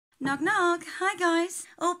Knock, knock. Hi, guys.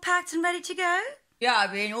 All packed and ready to go? Yeah,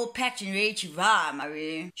 I've been all packed and ready to vibe, I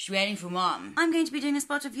mean. Just waiting for Mum. I'm going to be doing a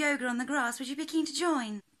spot of yoga on the grass. Would you be keen to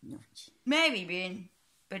join? Maybe, Ben,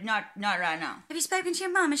 but not right now. Have you spoken to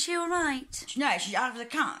your mum? Is she all right? No, she's out of the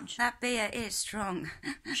count. That beer is strong.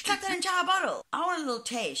 She cut that entire bottle. I want a little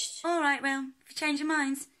taste. All right, well, if you change your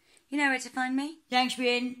minds, you know where to find me. Thanks,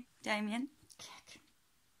 Ben. Damien.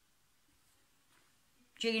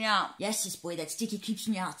 Check it out. Yes, this boy, that sticky creeps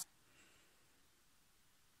me out.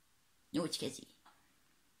 No, it's Kizzy.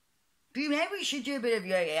 Maybe we should do a bit of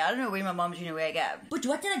yoga. I don't know where my mum's going to wake up. But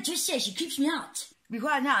what did I just say? She creeps me out. It'd be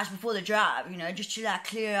quite nice before the drive, you know, just to like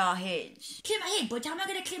clear our heads. Clear my head? But how am I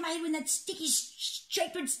going to clear my head when that sticky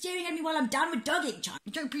shape's staring at me while I'm down with dog egg time?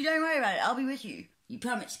 Don't worry about it. I'll be with you. You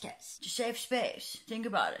promise, Cass? Just safe space. Think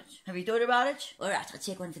about it. Have you thought about it? Alright, I'll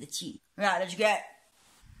take one for the team. Alright, let's go.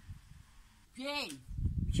 Jane,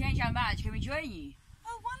 we changed our minds. Can we join you?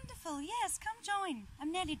 Oh, wonderful. Yes, come join.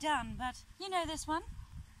 I'm nearly done, but you know this one.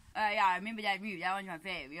 Yeah, I remember that move. That one's my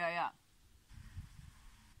favourite. Yeah.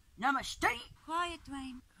 Namaste. Quiet,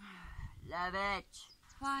 Dwayne. Love it.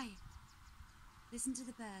 Quiet. Listen to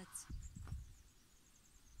the birds.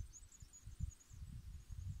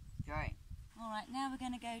 Sorry. All right, now we're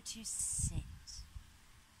going to go to sit.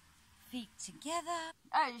 Feet together.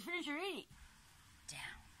 Oh, just finished already. Down.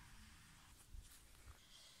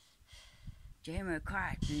 Jamo,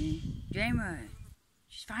 quiet. Jamo,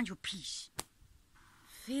 just find your peace.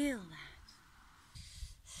 Feel that.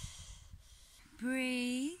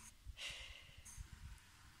 Breathe.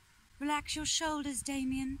 Relax your shoulders,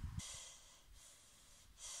 Damien.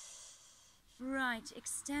 Right,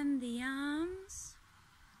 extend the arms.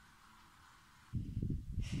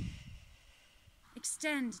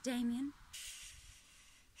 Extend, Damien.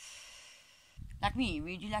 Like me,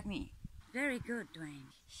 read you like me. Very good,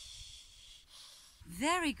 Dwayne.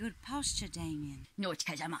 Very good posture, Damien. No, it's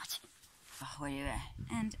because I'm out. Oh, whatever.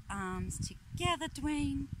 And arms together,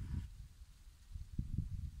 Dwayne.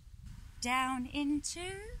 Down into...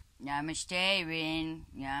 Namaste, Rin.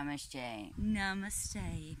 Namaste.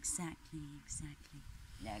 Namaste, exactly.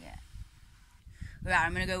 Like that. Right,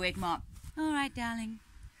 I'm gonna go wake Mom. All right, darling.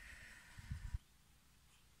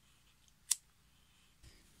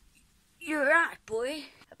 You're right, boy.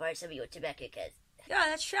 I borrowed some of your tobacco, Kaz. Yeah,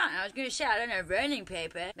 that's right. I was gonna say I don't have rolling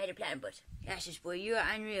paper. Made a plan, but... Yes, boy, you are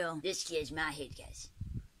unreal. This here's my head, Kaz.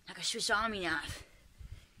 Like a Swiss Army knife.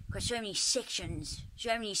 Got so many sections. So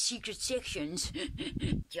many secret sections. Do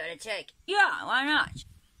you want to take? Yeah, why not?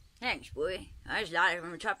 Thanks, boy. I just light it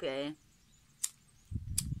from the top here.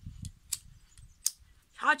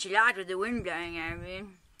 It's hard to light with the wind blowing over me.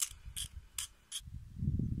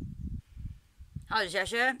 How's that,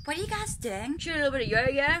 sir? What are you guys doing? Should a little bit of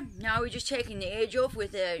yoga. Now we're just taking the edge off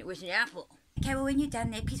with an apple. Okay, well, when you're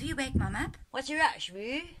done there, please will you wake Mum up? What's the rush,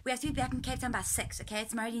 boo? We have to be back in Cape Town by 6, okay?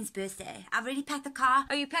 It's Meridian's birthday. I've already packed the car.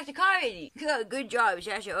 Oh, you packed the car already? Good job,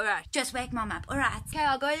 Sasha. All right. Just wake Mum up, all right? Okay,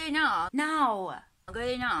 I'll go there now. No. I'll go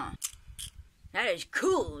there now. That is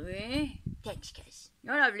cool, man. Thanks, Kaz.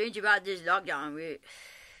 You know what I've learned about this lockdown, man?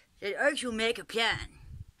 That Oaks will make a plan.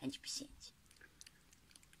 100%.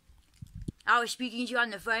 I was speaking to you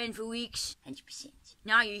on the phone for weeks. 100%.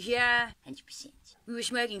 Now you're here. 100%. We were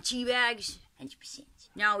smoking tea bags. 100%.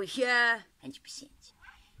 Now we're here. 100%.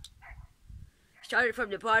 Started from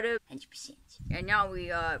the bottom. 100%. And now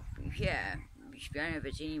we are here. I don't know if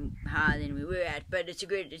it's any higher than we were at, but it's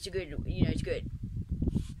good, it's good.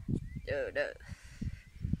 No.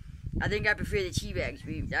 I think I prefer the tea bags.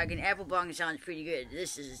 Like an apple bong sounds pretty good.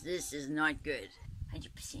 This is not good. 100%,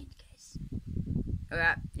 guys.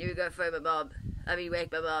 Alright, here we go for my Bob. I'll be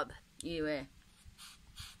wake my Bob. Either way.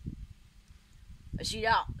 I'll see you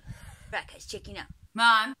out. Right, guys, checking out.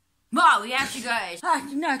 Mom, we have to go.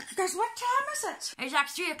 No, guys, what time is it? It's like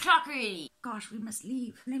 3 o'clock already. Gosh, we must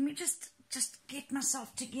leave. Let me just get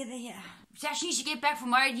myself together here. Sash needs to get back for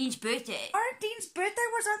Meridian's birthday. Meridian's birthday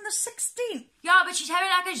was on the 16th. Yeah, but she's having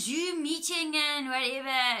like a Zoom meeting and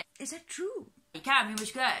whatever. Is that true? You can't, we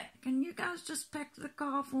must go. Can you guys just pack the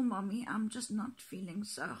car for Mommy? I'm just not feeling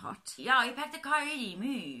so hot. Yeah, you packed the car already.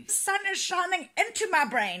 Move. The sun is shining into my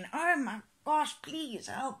brain. Oh my gosh, please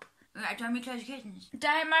help. Alright, tell me to close the curtains.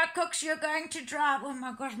 Damo Cooks, you're going to drive. Oh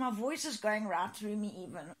my gosh, my voice is going right through me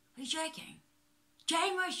even. Are you joking?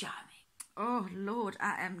 Jamo's driving. Oh Lord,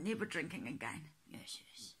 I am never drinking again. Yes.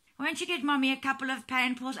 Won't you get Mommy a couple of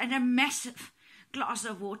paintballs and a massive glass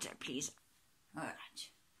of water, please? Alright.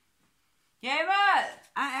 Jamo!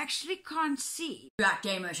 I actually can't see. Right,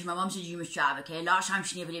 Jamo, so my mum said you must drive, okay? Last time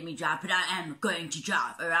she never let me drive, but I am going to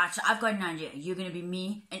drive, alright? So I've got an idea. You're gonna be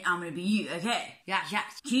me, and I'm gonna be you, okay? Yeah.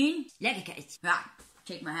 Keen? Lekker, Kate. Right.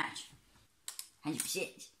 Take my hat.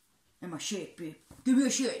 100%. And my shirt, babe. Give me a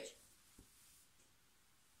shirt.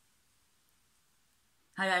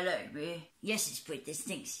 How'd I look, babe? Yes, it's pretty. This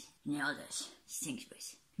stinks. Nailed us. Stinks,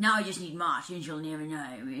 boys. Now I just need March, and you'll never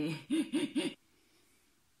know, babe.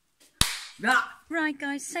 Right,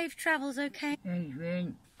 guys, safe travels, okay? Thanks,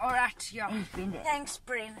 Ben. All right, yeah. Thanks, Ben. Thanks,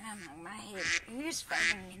 Bryn. My head. Who's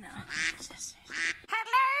phoning me now?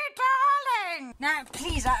 Hello, darling. Now,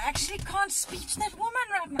 please, I actually can't speak to that woman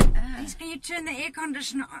right now. Please, can you turn the air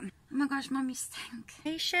conditioner on? Oh my gosh, Mummy stank.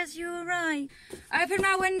 Hey, Shez, you all right? Open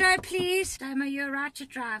my window, please. Damo, you're right to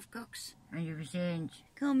drive, Cooks. 100%.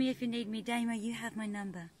 Call me if you need me, Damo. You have my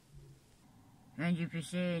number.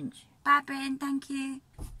 100%. Bye, Ben. Thank you.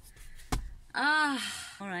 All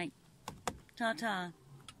right. Ta-ta.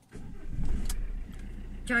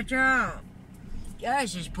 Ciao.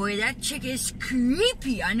 Jesus, boy, that chick is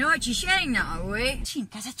creepy. I know what you're saying now, boy.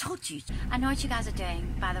 Guys, I told you. I know what you guys are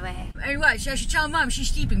doing, by the way. Anyway, so I should tell Mum she's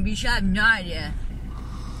sleeping, but she have no idea.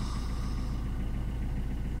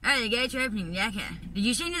 Oh, the gates are opening. Yeah, okay. Did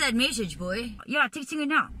you send her that message, boy? Yeah, texting her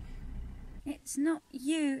now. It's not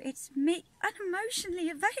you, it's me. Unemotionally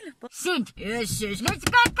available. Sent. Yes, sis. Let's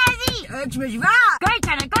go, Cuzzy. Xmas rock. Go,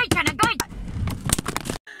 Tanner, go, Tanner, go.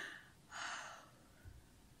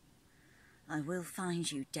 I will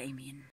find you, Damien.